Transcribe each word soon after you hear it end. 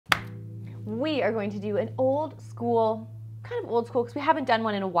we are going to do an old school, kind of old school because we haven't done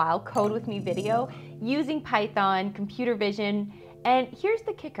one in a while, code with me video using Python, computer vision, and here's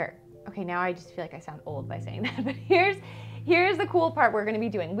the kicker. Okay, now I just feel like I sound old by saying that, but here's the cool part we're going to be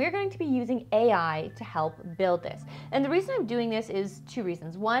doing. We're going to be using AI to help build this. And the reason I'm doing this is two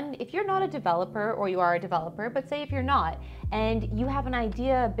reasons. One, if you're not a developer, or you are a developer, but say if you're not, and you have an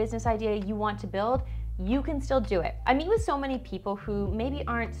idea, a business idea you want to build, you can still do it. I meet with so many people who maybe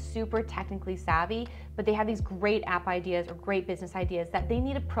aren't super technically savvy, but they have these great app ideas or great business ideas that they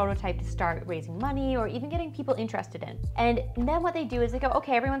need a prototype to start raising money or even getting people interested in. And then what they do is they go,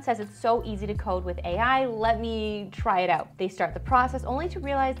 okay, everyone says it's so easy to code with AI, let me try it out. They start the process only to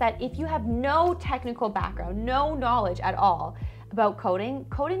realize that if you have no technical background, no knowledge at all about coding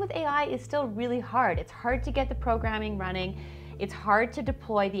with AI is still really hard. It's hard to get the programming running. It's hard to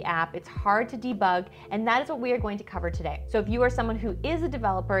deploy the app, it's hard to debug, and that is what we are going to cover today. So if you are someone who is a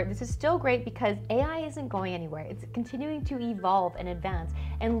developer, this is still great because AI isn't going anywhere. It's continuing to evolve and advance,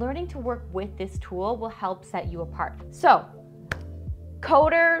 and learning to work with this tool will help set you apart. So,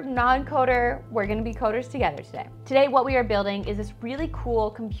 coder, non-coder, we're gonna be coders together today. Today, what we are building is this really cool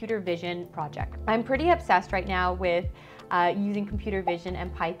computer vision project. I'm pretty obsessed right now with using computer vision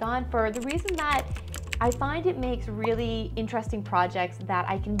and Python for the reason that I find it makes really interesting projects that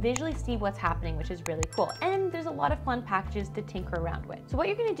I can visually see what's happening, which is really cool. And there's a lot of fun packages to tinker around with. So what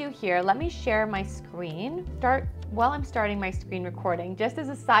you're gonna do here, let me share my screen. While I'm starting my screen recording, just as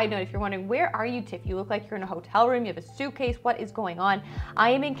a side note, if you're wondering, where are you, Tiff? You look like you're in a hotel room, you have a suitcase, what is going on?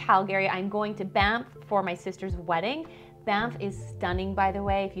 I am in Calgary, I'm going to Banff for my sister's wedding. Banff is stunning, by the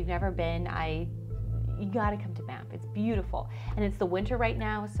way. If you've never been, you gotta come to Banff. It's beautiful. And it's the winter right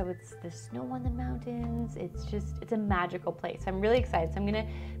now, so it's the snow on the mountains. It's a magical place. I'm really excited. So I'm gonna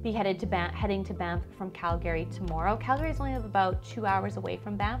be heading to Banff from Calgary tomorrow. Calgary is only about 2 hours away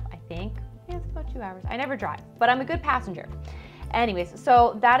from Banff, I think. Yeah, it's about 2 hours. I never drive, but I'm a good passenger. Anyways,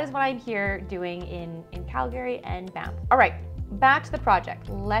 so that is what I'm here doing in Calgary and Banff. All right, back to the project.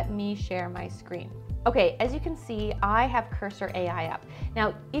 Let me share my screen. Okay, as you can see, I have Cursor AI up.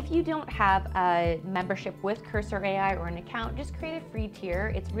 Now, if you don't have a membership with Cursor AI or an account, just create a free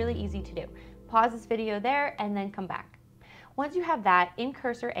tier. It's really easy to do. Pause this video there and then come back. Once you have that in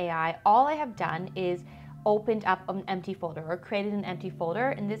Cursor AI, all I have done is opened up an empty folder or created an empty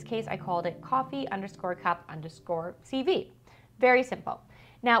folder. In this case, I called it coffee_cup_CV. Very simple.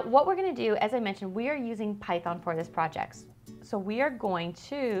 Now, what we're gonna do, as I mentioned, we are using Python for this project. So we are going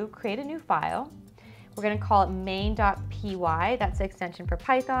to create a new file. We're going to call it main.py, that's the extension for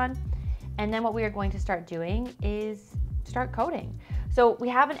Python. And then what we are going to start doing is start coding. So we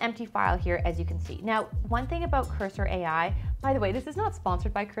have an empty file here, as you can see. Now, one thing about Cursor AI, by the way, this is not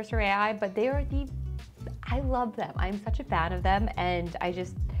sponsored by Cursor AI, but I love them. I'm such a fan of them, and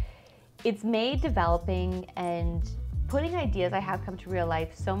it's made developing and putting ideas I have come to real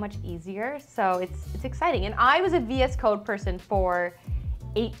life so much easier. So it's exciting. And I was a VS Code person for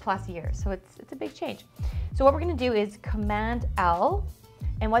 8+ years, so it's a big change. So what we're going to do is Command L,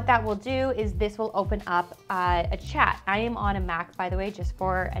 and what that will do is this will open up a chat. I am on a Mac, by the way, just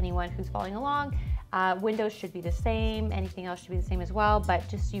for anyone who's following along. Windows should be the same, anything else should be the same as well, but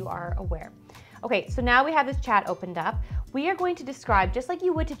just so you are aware. Okay, so now we have this chat opened up. We are going to describe, just like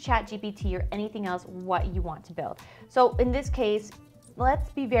you would to ChatGPT or anything else, what you want to build. So in this case,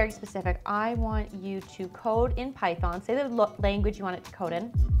 let's be very specific. I want you to code in Python. Say the language you want it to code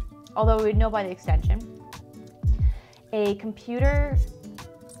in, although we would know by the extension. A computer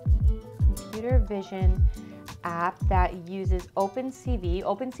vision app that uses OpenCV.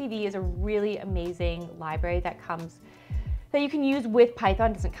 OpenCV is a really amazing library that you can use with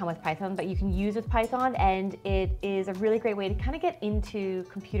Python. It doesn't come with Python, but you can use with Python, and it is a really great way to kind of get into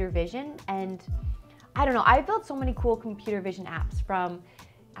computer vision. And I don't know, I've built so many cool computer vision apps, from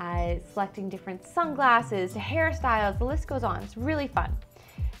selecting different sunglasses to hairstyles, the list goes on. It's really fun.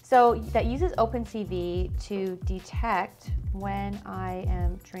 So that uses OpenCV to detect when I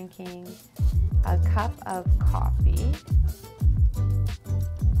am drinking a cup of coffee.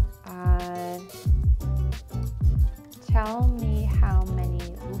 Tell me how many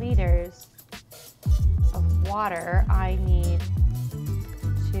liters of water I need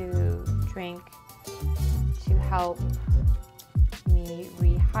to drink to help me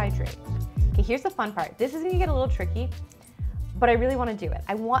rehydrate. Okay, here's the fun part. This is gonna get a little tricky, but I really wanna do it.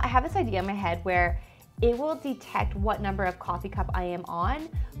 I have this idea in my head where it will detect what number of coffee cup I am on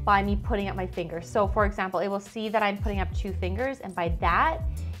by me putting up my fingers. So for example, it will see that I'm putting up 2 fingers, and by that,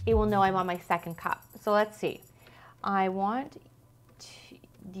 it will know I'm on my 2nd cup. So let's see. I want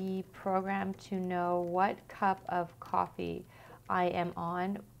the program to know what cup of coffee I am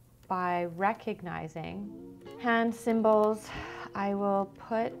on by recognizing hand symbols. I will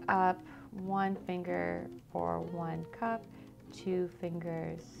put up 1 finger for 1 cup, 2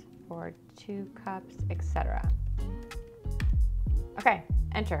 fingers for 2 cups, etc. Okay,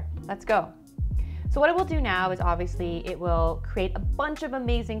 enter. Let's go. So what it will do now is obviously it will create a bunch of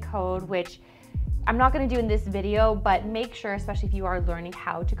amazing code, which I'm not going to do in this video, but make sure, especially if you are learning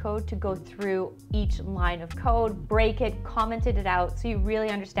how to code, to go through each line of code, break it, comment it out, so you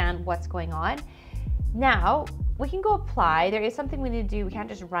really understand what's going on. Now, we can go apply. There is something we need to do. We can't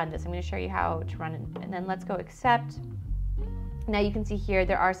just run this. I'm going to show you how to run it, and then let's go accept. Now you can see here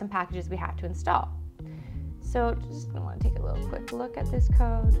there are some packages we have to install. So just want to take a little quick look at this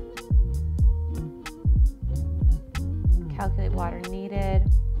code. Calculate water needed.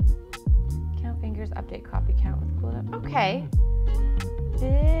 Count fingers, update copy count with cooldown. Okay.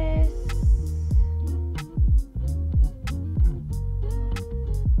 This.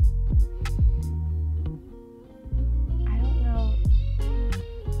 I don't know.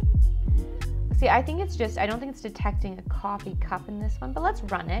 See, I think it's just, I don't think it's detecting a coffee cup in this one, but let's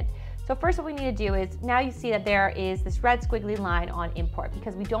run it. So first what we need to do is, now you see that there is this red squiggly line on import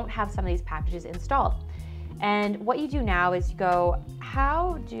because we don't have some of these packages installed. And what you do now is you go,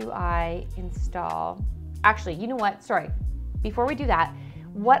 how do I install? Actually, you know what? Sorry. Before we do that,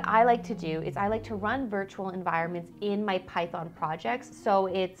 what I like to do is I like to run virtual environments in my Python projects. So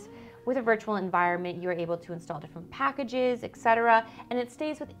it's with a virtual environment, you're able to install different packages, etc. And it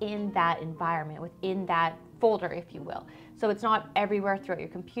stays within that environment, within that folder, if you will. So it's not everywhere throughout your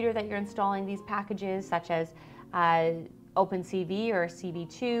computer that you're installing these packages, such as OpenCV or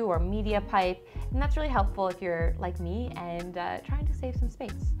CV2 or MediaPipe, and that's really helpful if you're like me and trying to save some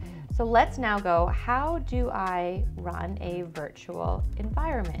space. So let's now go, how do I run a virtual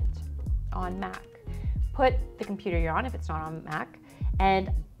environment on Mac? Put the computer you're on if it's not on Mac,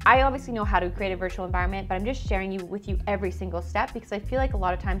 and I obviously know how to create a virtual environment, but I'm just sharing with you every single step because I feel like a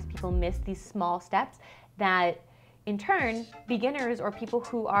lot of times people miss these small steps that in turn, beginners or people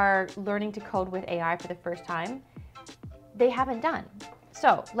who are learning to code with AI for the first time, they haven't done.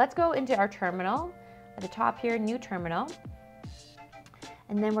 So let's go into our terminal at the top here, new terminal.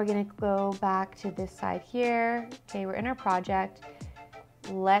 And then we're gonna go back to this side here. Okay, we're in our project.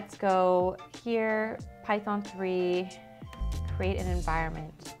 Let's go here, Python 3, create an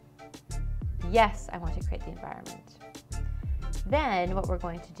environment. Yes, I want to create the environment. Then what we're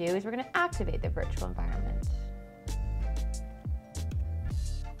going to do is we're gonna activate the virtual environment.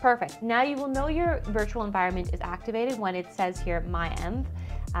 Perfect. Now you will know your virtual environment is activated when it says here my-env.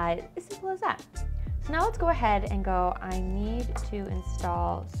 As simple as that. So now let's go ahead and go, I need to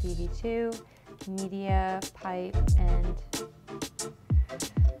install CV2, MediaPipe, and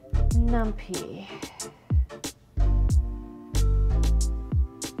NumPy.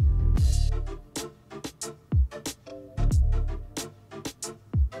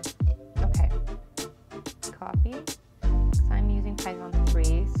 Okay, copy. So I'm using Python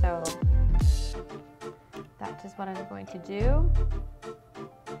 3, so that is what I'm going to do.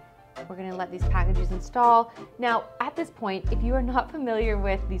 We're going to let these packages install. Now, at this point, if you are not familiar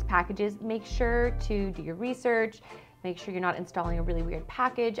with these packages, make sure to do your research. Make sure you're not installing a really weird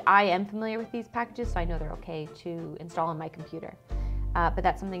package. I am familiar with these packages, so I know they're okay to install on my computer. But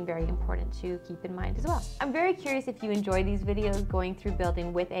that's something very important to keep in mind as well. I'm very curious if you enjoy these videos going through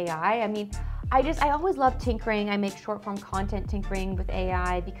building with AI. I mean, I always love tinkering. I make short form content tinkering with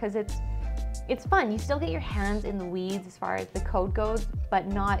AI because it's fun. You still get your hands in the weeds as far as the code goes, but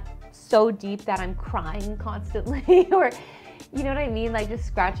not so deep that I'm crying constantly or, you know what I mean? Like just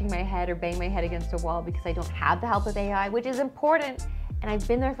scratching my head or banging my head against a wall because I don't have the help of AI, which is important. And I've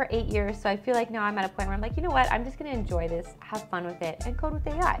been there for 8 years. So I feel like now I'm at a point where I'm like, you know what? I'm just going to enjoy this, have fun with it, and code with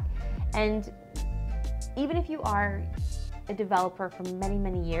AI. And even if you are a developer for many,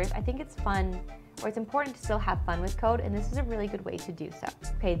 many years, I think it's fun, or it's important to still have fun with code, and this is a really good way to do so.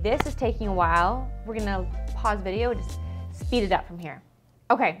 Okay, this is taking a while. We're gonna pause video and just speed it up from here.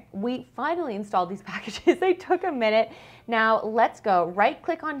 Okay, we finally installed these packages. They took a minute. Now let's go, right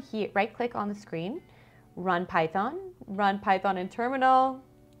click on here, right click on the screen, run Python in terminal.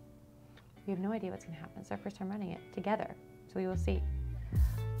 We have no idea what's gonna happen. It's our first time running it together, so we will see.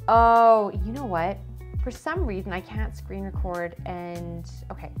 Oh, you know what? For some reason, I can't screen record and,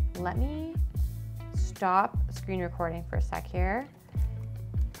 okay, let me stop screen recording for a sec here.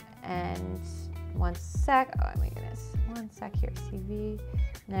 And 1 sec, oh my goodness, 1 sec here, CV.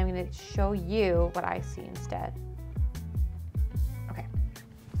 And then I'm gonna show you what I see instead. Okay,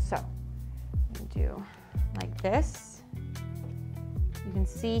 so I'm gonna do like this. You can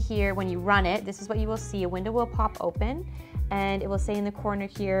see here when you run it, this is what you will see. A window will pop open And it will say in the corner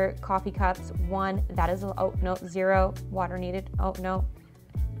here, coffee cups, 1, that is, oh no, 0, water needed, oh no.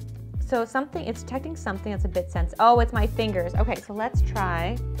 So something, it's detecting something that's a bit sensitive. Oh, it's my fingers. Okay, so let's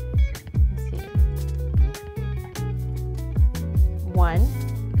try, let's see.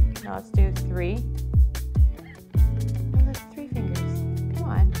 1, now let's do 3. Oh, there's 3 fingers, come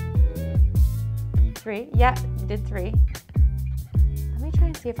on. 3, yeah, did 3. Let me try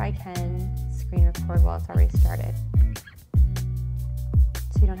and see if I can screen record while it's already started.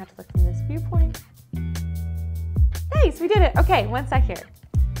 So you don't have to look from this viewpoint. Nice, we did it. Okay, 1 sec here.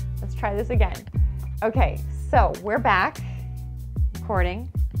 Let's try this again. Okay, so we're back,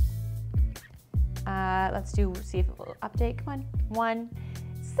 recording. Let's see if it will update. Come on, 1.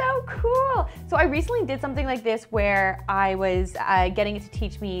 So cool. So I recently did something like this where I was getting it to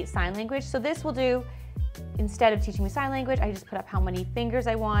teach me sign language. So this will do, instead of teaching me sign language, I just put up how many fingers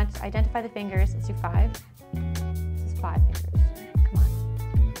I want, identify the fingers. Let's do 5. This is 5 fingers. Come on.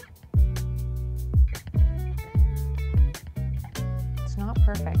 It's not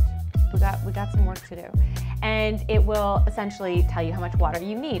perfect. We got some work to do. And it will essentially tell you how much water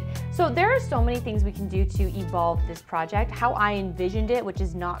you need. So there are so many things we can do to evolve this project. How I envisioned it, which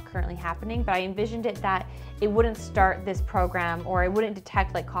is not currently happening, but I envisioned it that it wouldn't start this program, or it wouldn't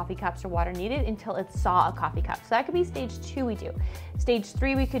detect like coffee cups or water needed until it saw a coffee cup. So that could be stage 2 we do. Stage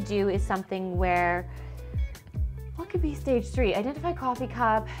 3 we could do is something where, what could be stage 3? Identify coffee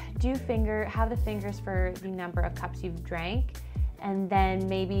cup, have the fingers for the number of cups you've drank, and then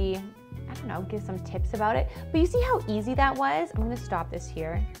maybe, I don't know, give some tips about it. But you see how easy that was? I'm gonna stop this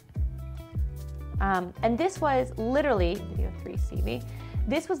here. And this was literally, video 3CV,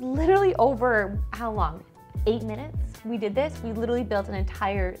 this was literally over, how long? 8 minutes? We did this. We literally built an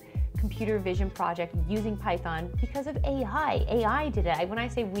entire computer vision project using Python because of AI. AI did it. When I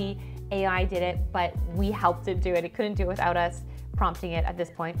say we, AI did it, but we helped it do it. It couldn't do it without us prompting it at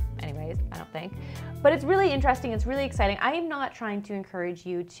this point, anyways, I don't think. But it's really interesting, it's really exciting. I am not trying to encourage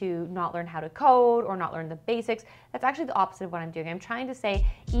you to not learn how to code or not learn the basics. That's actually the opposite of what I'm doing. I'm trying to say,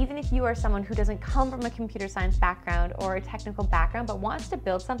 even if you are someone who doesn't come from a computer science background or a technical background, but wants to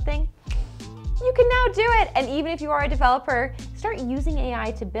build something, you can now do it. And even if you are a developer, start using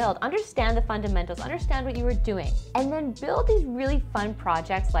AI to build. Understand the fundamentals, understand what you are doing, and then build these really fun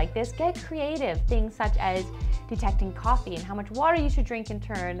projects like this. Get creative, things such as detecting coffee and how much water you should drink in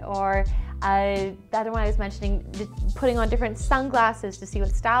turn, or the other one I was mentioning, putting on different sunglasses to see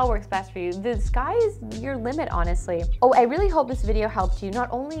what style works best for you. The sky is your limit, honestly. Oh, I really hope this video helped you not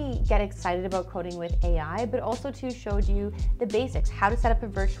only get excited about coding with AI, but also to showed you the basics, how to set up a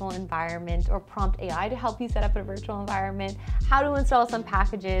virtual environment or prompt AI to help you set up a virtual environment, how to install some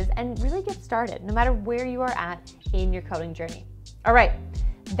packages, and really get started, no matter where you are at in your coding journey. All right.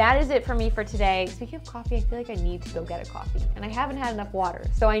 That is it for me for today. Speaking of coffee, I feel like I need to go get a coffee, and I haven't had enough water.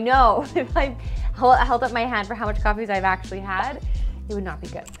 So I know if I held up my hand for how much coffees I've actually had, it would not be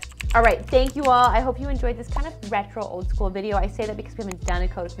good. All right, thank you all. I hope you enjoyed this kind of retro old school video. I say that because we haven't done a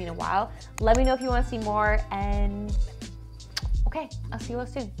code with me in a while. Let me know if you want to see more, and okay, I'll see you all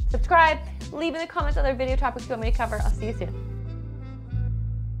soon. Subscribe, leave in the comments other video topics you want me to cover. I'll see you soon.